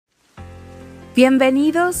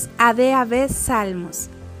Bienvenidos a DAB Salmos.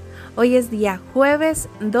 Hoy es día jueves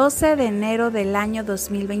 12 de enero del año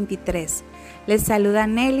 2023. Les saluda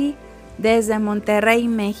Nelly desde Monterrey,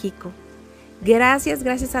 México. Gracias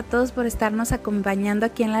a todos por estarnos acompañando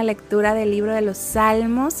aquí en la lectura del libro de los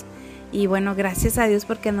Salmos. Y bueno, gracias a Dios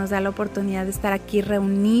porque nos da la oportunidad de estar aquí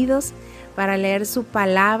reunidos para leer su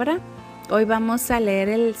palabra. Hoy vamos a leer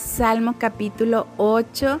el Salmo capítulo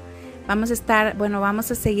 8.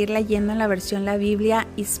 Vamos a seguir leyendo en la versión La Biblia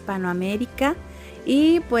Hispanoamérica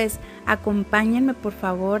y pues acompáñenme por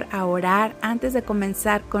favor a orar antes de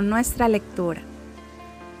comenzar con nuestra lectura.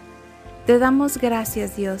 Te damos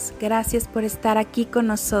gracias, Dios, gracias por estar aquí con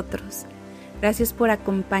nosotros, gracias por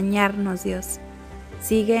acompañarnos, Dios.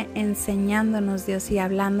 Sigue enseñándonos, Dios, y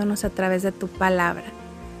hablándonos a través de tu palabra.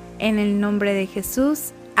 En el nombre de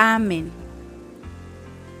Jesús, amén.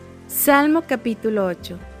 Salmo capítulo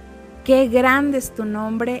 8. Qué grande es tu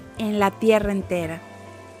nombre en la tierra entera.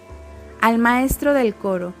 Al maestro del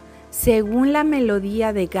coro, según la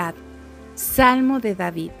melodía de Gad, Salmo de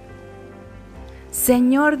David.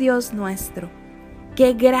 Señor Dios nuestro,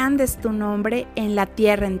 qué grande es tu nombre en la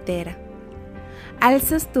tierra entera.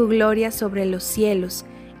 Alzas tu gloria sobre los cielos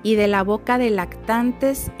y de la boca de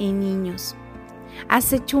lactantes y niños.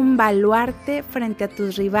 Has hecho un baluarte frente a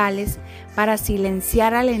tus rivales para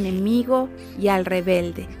silenciar al enemigo y al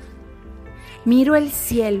rebelde. Miro el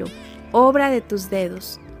cielo, obra de tus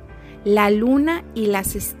dedos, la luna y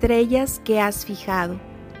las estrellas que has fijado.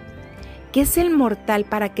 ¿Qué es el mortal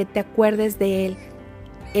para que te acuerdes de él?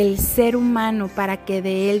 ¿El ser humano para que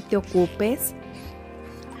de él te ocupes?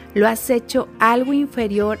 Lo has hecho algo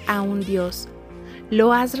inferior a un Dios.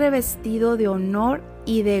 Lo has revestido de honor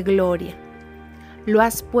y de gloria. Lo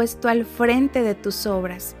has puesto al frente de tus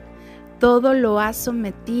obras. Todo lo has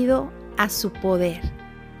sometido a su poder.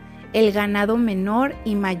 El ganado menor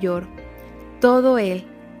y mayor, todo él,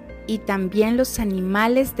 y también los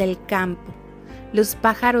animales del campo, los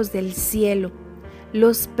pájaros del cielo,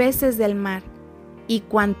 los peces del mar, y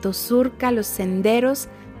cuanto surca los senderos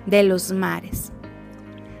de los mares.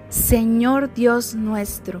 Señor Dios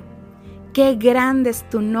nuestro, qué grande es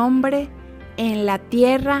tu nombre en la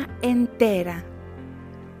tierra entera.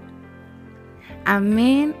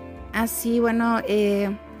 Amén. Así,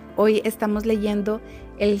 hoy estamos leyendo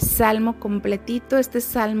el Salmo completito. Este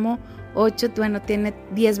Salmo 8, tiene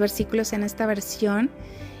 10 versículos en esta versión.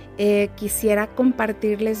 Quisiera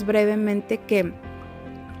compartirles brevemente que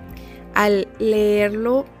al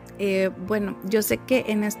leerlo, yo sé que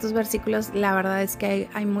en estos versículos la verdad es que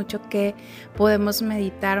hay mucho que podemos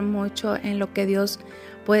meditar, mucho en lo que Dios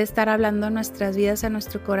puede estar hablando en nuestras vidas, a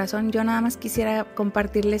nuestro corazón. Yo nada más quisiera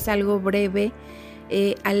compartirles algo breve.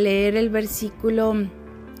 Al leer el versículo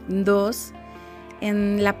 2,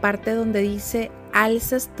 en la parte donde dice,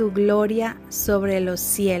 alzas tu gloria sobre los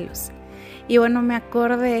cielos. Y me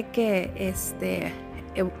acordé que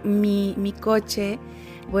mi coche,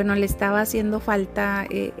 le estaba haciendo falta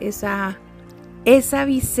esa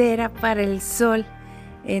visera para el sol.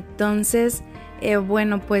 Entonces,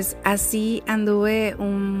 pues así anduve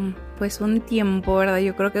un tiempo, ¿verdad?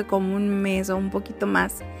 Yo creo que como un mes o un poquito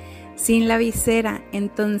más sin la visera.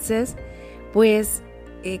 Entonces,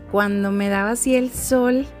 cuando me daba así el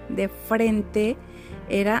sol de frente,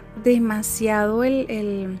 era demasiado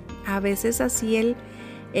a veces así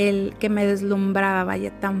el que me deslumbraba,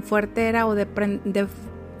 tan fuerte era, o de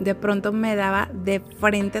pronto me daba de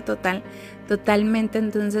frente totalmente.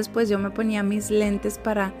 Entonces yo me ponía mis lentes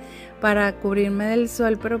para cubrirme del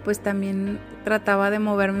sol, pero también trataba de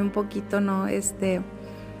moverme un poquito, ¿no? De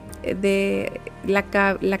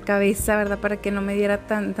la cabeza, ¿verdad? Para que no me diera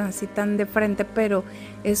tan de frente, pero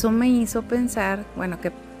eso me hizo pensar,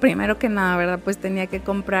 que primero que nada, ¿verdad? Tenía que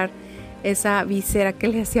comprar esa visera que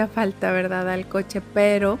le hacía falta, ¿verdad? Al coche,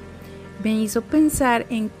 pero me hizo pensar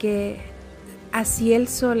en que así el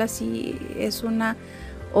sol, así es una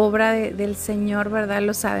obra del Señor, ¿verdad?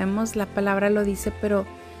 Lo sabemos, la palabra lo dice, pero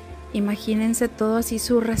imagínense todo así,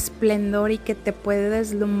 su resplendor, y que te puede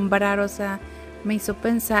deslumbrar, me hizo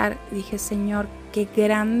pensar, dije, Señor, qué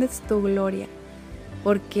grande es tu gloria,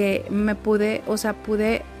 porque pude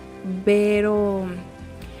ver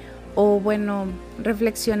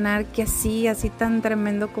reflexionar que así tan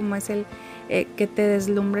tremendo como es el que te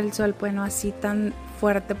deslumbra el sol, así tan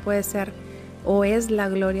fuerte puede ser o es la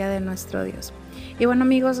gloria de nuestro Dios. Y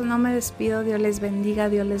amigos, no me despido, Dios les bendiga,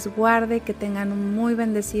 Dios les guarde, que tengan un muy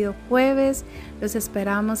bendecido jueves. Los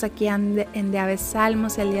esperamos aquí en DAB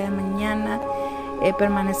Salmos el día de mañana.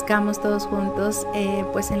 Permanezcamos todos juntos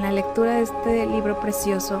en la lectura de este libro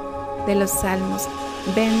precioso de los Salmos.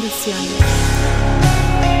 Bendiciones.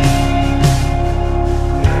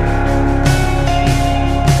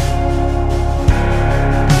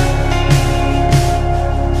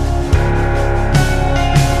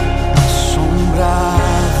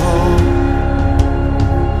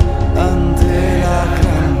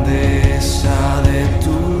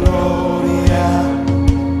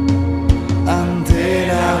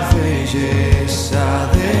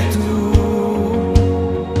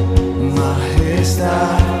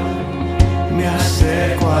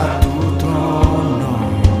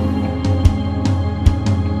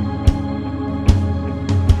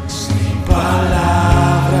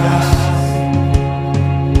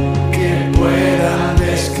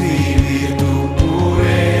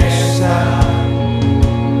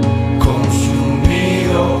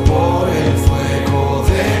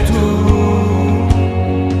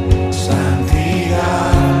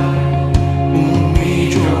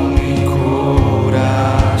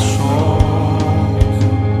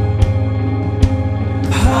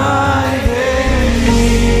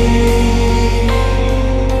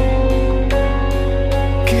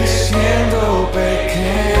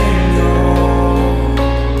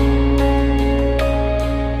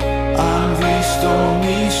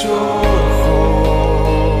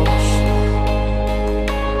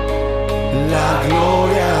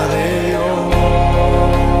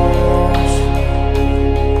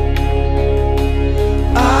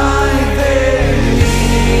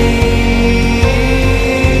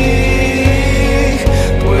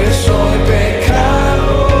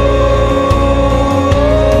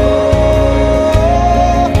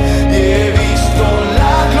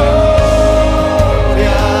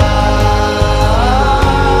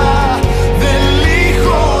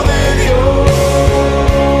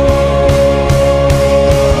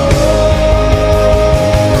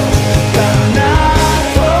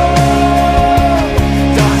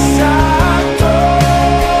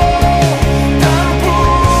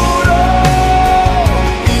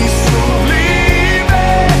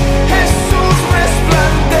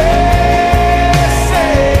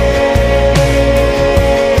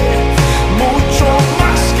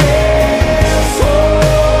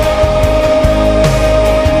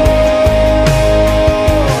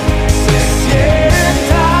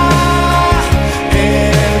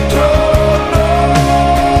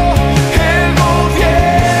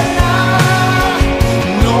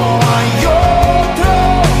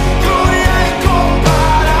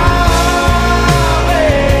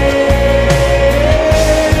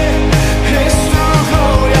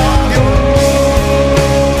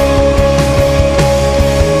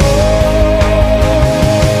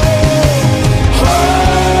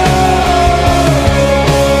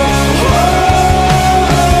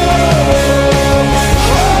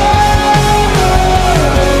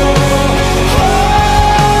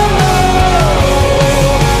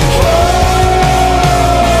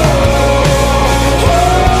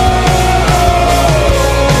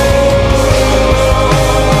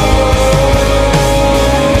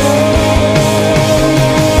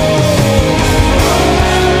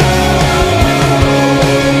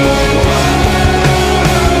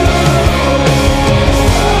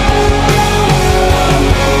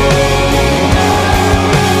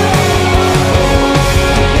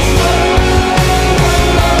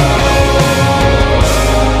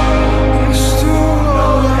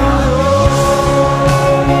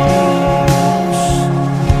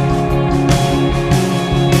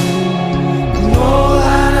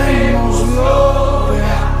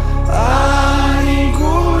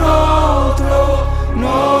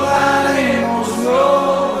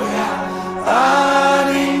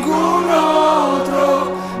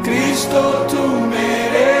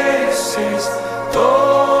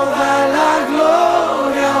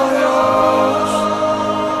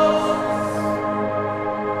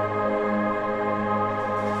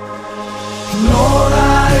 No